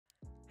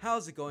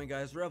How's it going,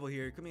 guys? Rebel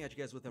here, coming at you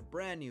guys with a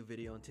brand new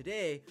video, and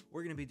today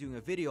we're going to be doing a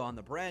video on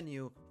the brand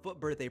new Foot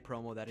Birthday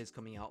promo that is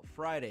coming out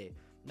Friday.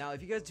 Now,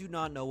 if you guys do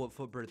not know what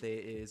Foot Birthday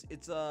is,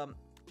 it's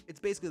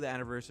basically the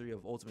anniversary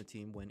of Ultimate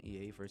Team when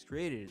EA first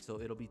created it. So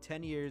it'll be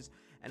 10 years,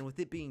 and with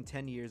it being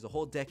 10 years, a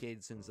whole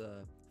decade since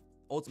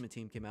Ultimate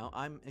Team came out,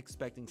 I'm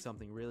expecting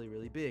something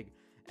really big.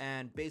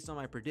 And based on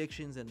my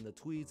predictions and the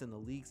tweets and the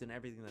leaks and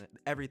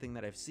everything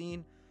that I've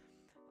seen,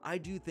 I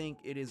do think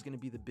it is going to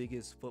be the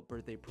biggest Foot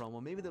Birthday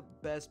promo, maybe the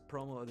best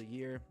promo of the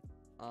year.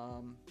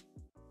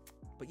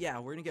 But yeah,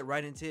 we're going to get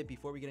right into it.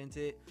 Before we get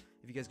into it,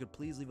 if you guys could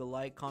please leave a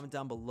like, comment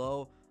down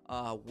below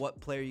what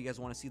player you guys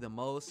want to see the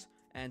most,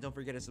 and don't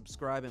forget to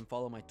subscribe and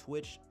follow my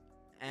Twitch,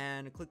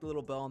 and click the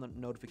little bell on the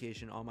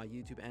notification on my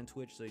YouTube and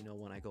Twitch so you know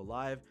when I go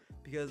live,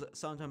 because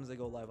sometimes I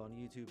go live on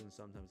YouTube and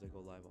sometimes I go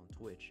live on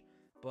Twitch.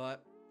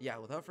 But yeah,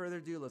 without further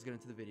ado, let's get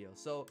into the video.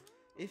 So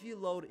if you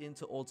load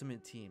into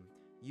Ultimate Team,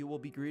 you will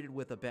be greeted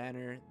with a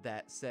banner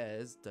that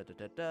says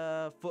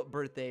Foot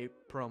Birthday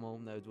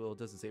promo. No, well, it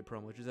doesn't say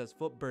promo, it just says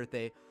Foot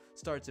Birthday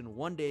starts in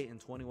 1 day and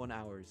 21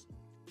 hours.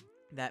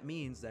 That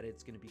means that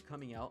it's going to be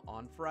coming out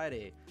on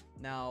Friday.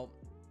 Now,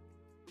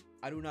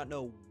 I do not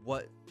know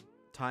what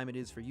time it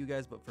is for you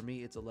guys, but for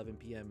me, it's 11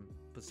 p.m.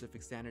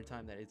 Pacific Standard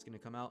Time that it's going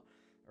to come out.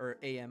 Or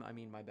AM, I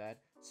mean, my bad.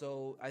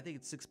 So I think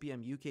it's 6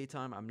 p.m. UK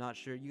time. I'm not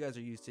sure. You guys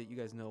are used to it. You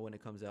guys know when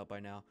it comes out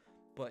by now.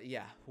 But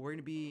yeah, we're going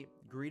to be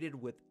greeted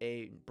with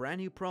a brand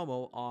new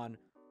promo on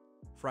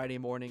Friday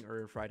morning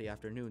or Friday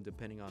afternoon,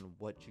 depending on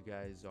what you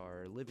guys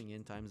are living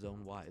in time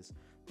zone wise.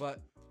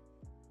 But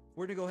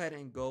we're going to go ahead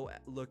and go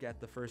look at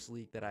the first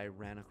leak that I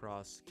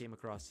came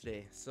across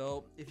today.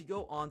 So if you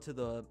go onto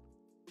the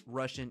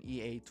Russian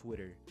EA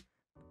Twitter,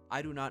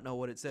 I do not know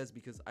what it says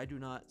because I do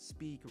not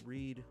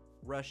read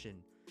Russian.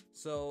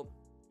 So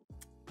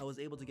I was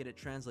able to get it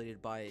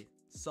translated by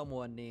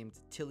someone named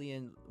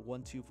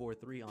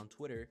Tillian1243 on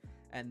Twitter,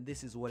 and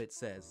this is what it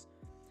says.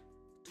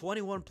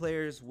 21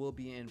 players will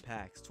be in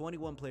packs.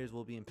 21 players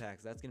will be in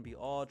packs. That's going to be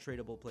all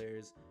tradable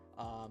players.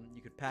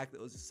 You could pack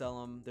those,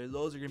 sell them.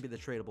 Those are going to be the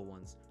tradable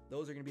ones.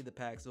 Those are going to be the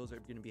packs. Those are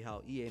going to be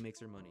how EA makes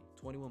their money.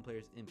 21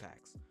 players in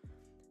packs.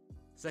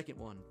 Second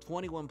one,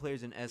 21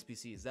 players in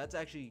SBCs. That's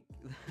actually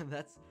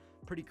that's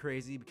pretty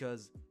crazy,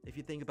 because if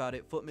you think about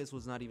it, Footmiss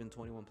was not even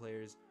 21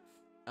 players.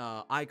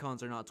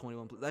 Icons are not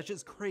 21 players. That's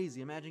just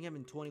crazy. Imagine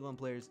having 21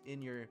 players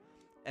in your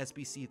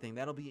SBC thing.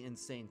 That'll be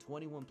insane.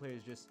 21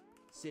 players just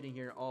sitting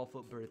here all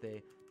Foot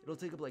Birthday. It'll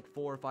take up like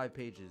 4 or 5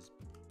 pages.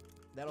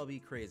 That'll be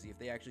crazy if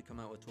they actually come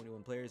out with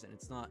 21 players and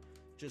it's not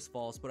just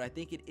false. But I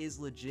think it is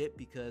legit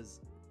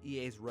because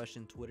EA's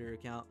Russian Twitter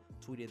account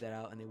tweeted that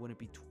out, and they wouldn't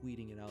be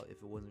tweeting it out if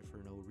it wasn't for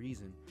no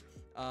reason.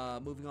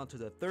 Moving on to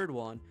the third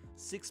one,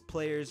 6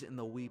 players in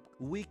the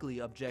weekly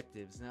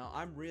objectives. Now,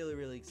 I'm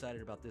really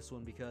excited about this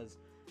one because,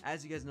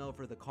 as you guys know,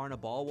 for the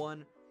Carnival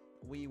one,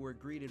 we were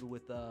greeted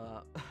with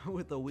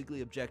with a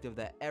weekly objective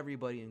that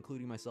everybody,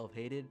 including myself,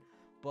 hated.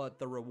 But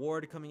the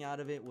reward coming out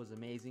of it was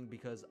amazing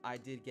because I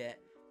did get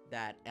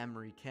that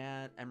Emery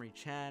Chan,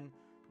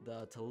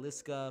 the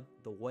Taliska,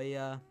 the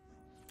Weah,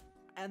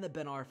 and the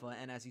Ben Arfa.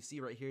 And as you see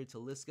right here,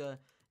 Taliska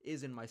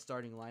is in my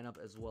starting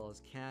lineup, as well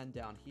as Can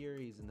down here.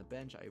 He's in the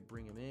bench. I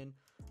bring him in.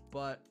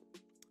 But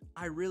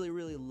I really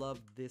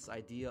love this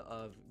idea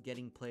of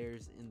getting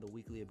players in the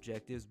weekly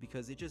objectives,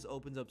 because it just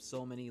opens up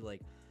so many, like,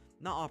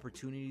 not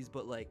opportunities,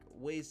 but like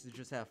ways to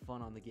just have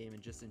fun on the game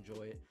and just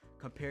enjoy it,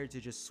 compared to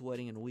just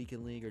sweating in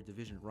weekend league or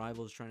division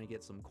rivals trying to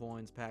get some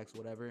coins, packs,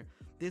 whatever.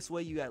 This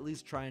way you at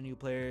least try new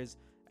players,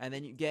 and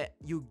then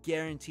you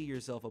guarantee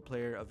yourself a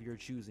player of your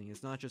choosing.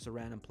 It's not just a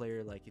random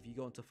player. Like if you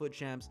go into Foot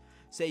Champs,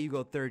 say you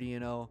go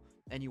 30-0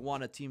 and you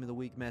want a team of the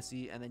week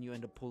Messi, and then you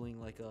end up pulling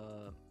like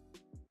a,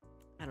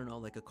 I don't know,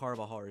 like a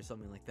Carvajal or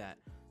something like that.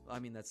 I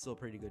mean, that's still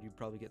pretty good. You'd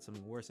probably get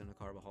something worse than a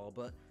Carvajal,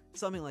 but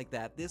something like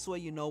that. This way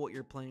you know what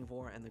you're playing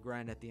for, and the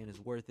grind at the end is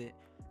worth it.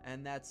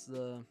 And that's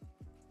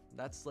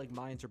like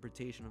my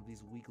interpretation of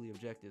these weekly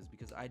objectives,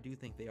 because I do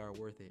think they are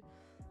worth it.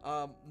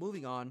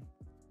 Moving on.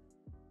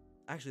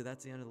 Actually,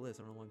 that's the end of the list.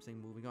 I don't know why I'm saying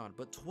moving on.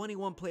 But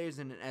 21 players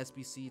in an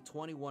SBC.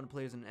 21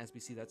 players in an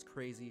SBC. That's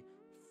crazy.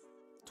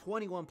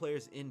 21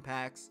 players in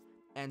packs,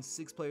 and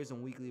 6 players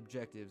in weekly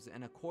objectives.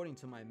 And according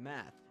to my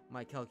math,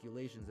 my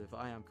calculations, if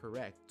I am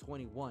correct,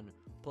 21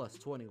 plus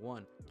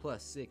 21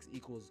 plus 6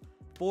 equals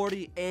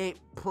 48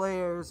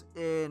 players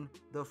in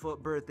the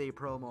Foot Birthday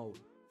promo.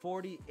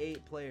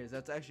 48 players.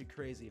 That's actually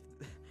crazy.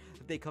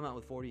 If they come out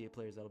with 48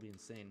 players, that'll be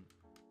insane.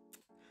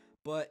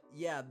 But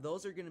yeah,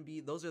 those are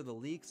the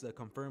leaks, the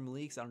confirmed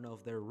leaks. I don't know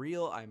if they're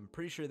real. I'm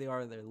pretty sure they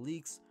are. They're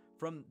leaks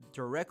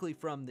directly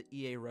from the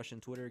EA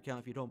Russian Twitter account.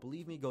 If you don't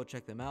believe me, go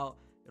check them out.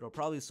 It'll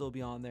probably still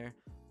be on there.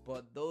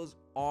 But those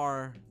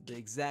are the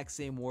exact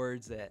same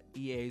words that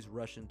EA's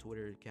Russian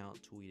Twitter account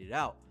tweeted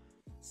out.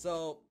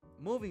 So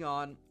moving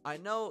on, I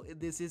know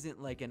this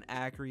isn't like an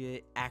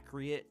accurate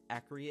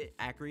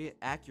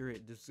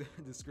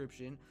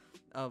description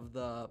of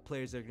the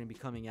players that are going to be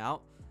coming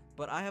out,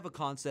 but I have a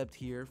concept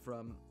here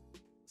from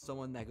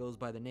someone that goes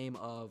by the name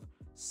of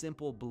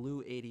Simple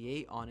Blue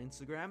 88 on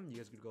Instagram. You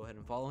guys could go ahead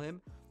and follow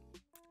him.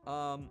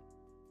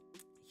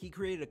 He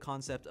created a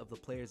concept of the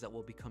players that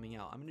will be coming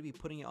out. I'm going to be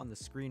putting it on the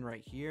screen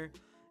right here,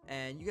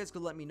 and you guys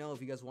could let me know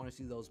if you guys want to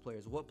see those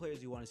players. What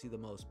players you want to see the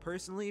most?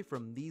 Personally,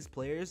 from these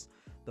players,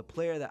 the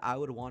player that I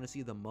would want to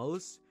see the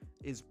most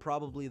is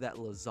probably that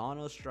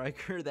Lozano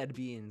striker. That'd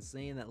be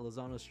insane, that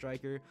Lozano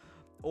striker,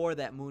 or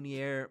that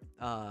Munier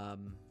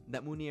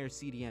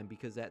CDM,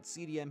 because at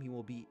CDM he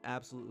will be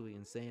absolutely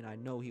insane. I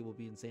know he will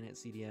be insane at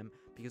CDM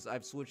because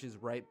I've switched his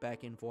right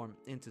back in form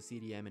into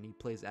CDM and he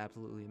plays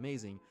absolutely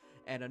amazing.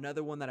 And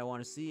another one that I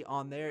want to see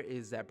on there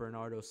is that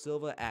Bernardo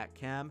Silva at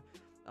cam.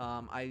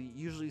 I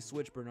usually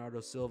switch Bernardo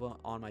Silva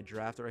on my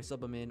draft, or I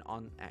sub him in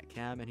on at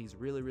cam, and he's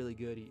really, really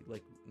good. He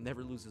like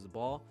never loses a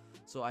ball,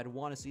 so I'd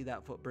want to see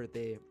that FUT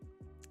Birthday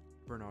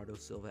Bernardo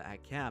Silva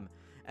at cam.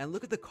 And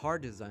look at the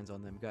card designs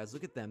on them, guys.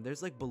 Look at them.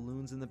 There's like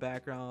balloons in the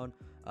background,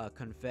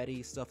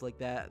 confetti, stuff like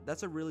that.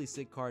 That's a really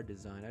sick card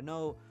design. I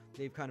know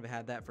they've kind of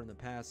had that from the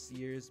past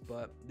years,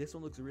 but this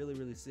one looks really,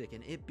 really sick.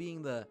 And it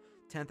being the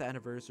 10th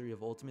anniversary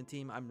of Ultimate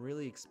Team, I'm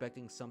really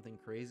expecting something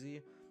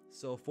crazy.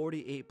 So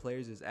 48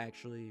 players is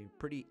actually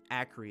pretty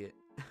accurate,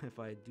 if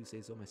I do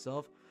say so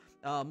myself.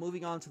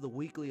 Moving on to the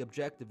weekly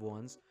objective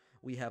ones,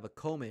 we have a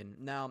Coman.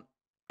 Now,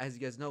 as you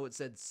guys know, it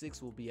said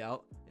 6 will be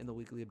out in the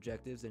weekly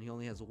objectives, and he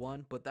only has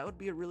 1. But that would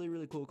be a really,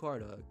 really cool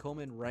card.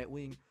 Coman, right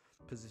wing,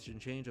 position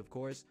change, of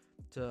course.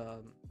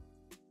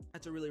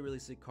 That's a really, really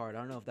sick card. I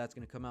don't know if that's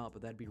going to come out,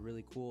 but that'd be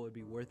really cool. It'd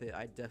be worth it.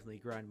 I'd definitely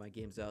grind my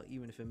games out,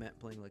 even if it meant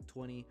playing like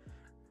 20,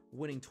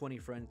 winning 20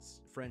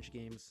 French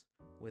games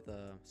with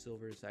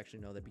silvers.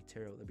 Actually, no, that'd be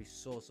terrible. That'd be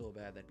so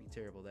bad. That'd be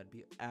terrible. That'd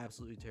be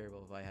absolutely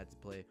terrible if I had to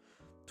play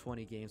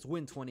 20 games,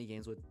 win 20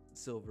 games with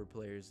silver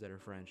players that are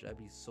French. That'd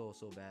be so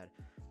bad.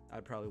 I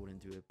probably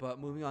wouldn't do it. But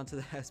moving on to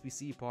the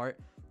SBC part,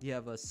 you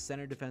have a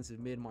center defensive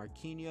mid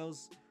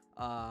Marquinhos,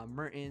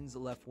 Mertens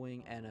left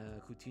wing, and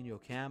a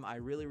Coutinho cam. I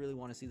really, really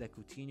want to see that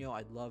Coutinho.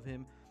 I'd love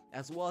him,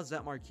 as well as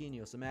that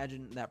Marquinhos.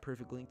 Imagine that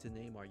perfect link to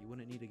Neymar. You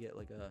wouldn't need to get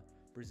like a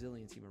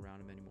Brazilian team around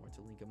him anymore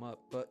to link him up.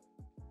 But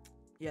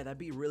yeah, that'd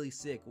be really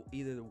sick.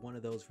 Either one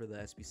of those for the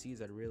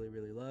SBCs, I'd really,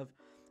 really love,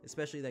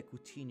 especially that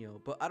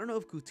Coutinho. But I don't know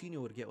if Coutinho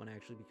would get one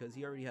actually, because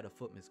he already had a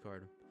foot miss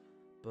card.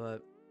 But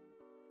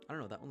I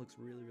don't know, that one looks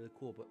really, really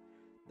cool. But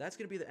that's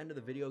going to be the end of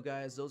the video,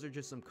 guys. Those are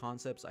just some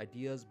concepts,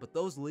 ideas, but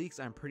those leaks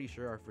I'm pretty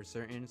sure are for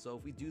certain. So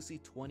if we do see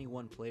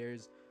 21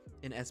 players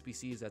in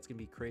SBCs, that's going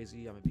to be crazy.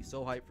 I'm going to be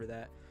so hyped for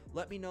that.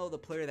 Let me know the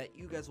player that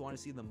you guys want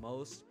to see the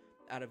most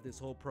out of this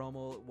whole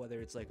promo,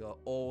 whether it's like a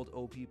old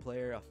OP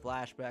player, a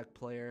flashback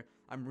player.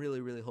 I'm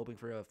really, really hoping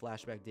for a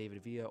flashback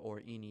David Villa or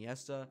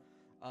Iniesta.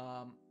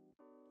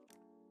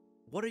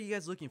 What are you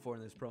guys looking for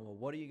in this promo?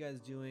 What are you guys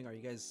doing? Are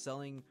you guys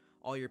selling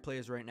all your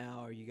players right now?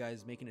 Are you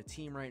guys making a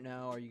team right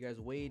now? Are you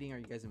guys waiting? Are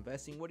you guys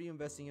investing? What are you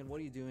investing in?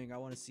 What are you doing? I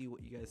want to see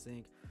what you guys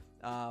think.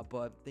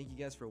 But thank you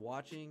guys for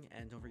watching,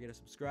 and don't forget to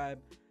subscribe,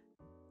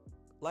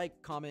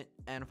 like, comment,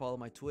 and follow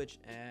my Twitch,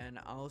 and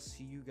I'll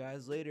see you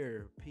guys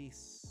later.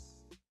 Peace.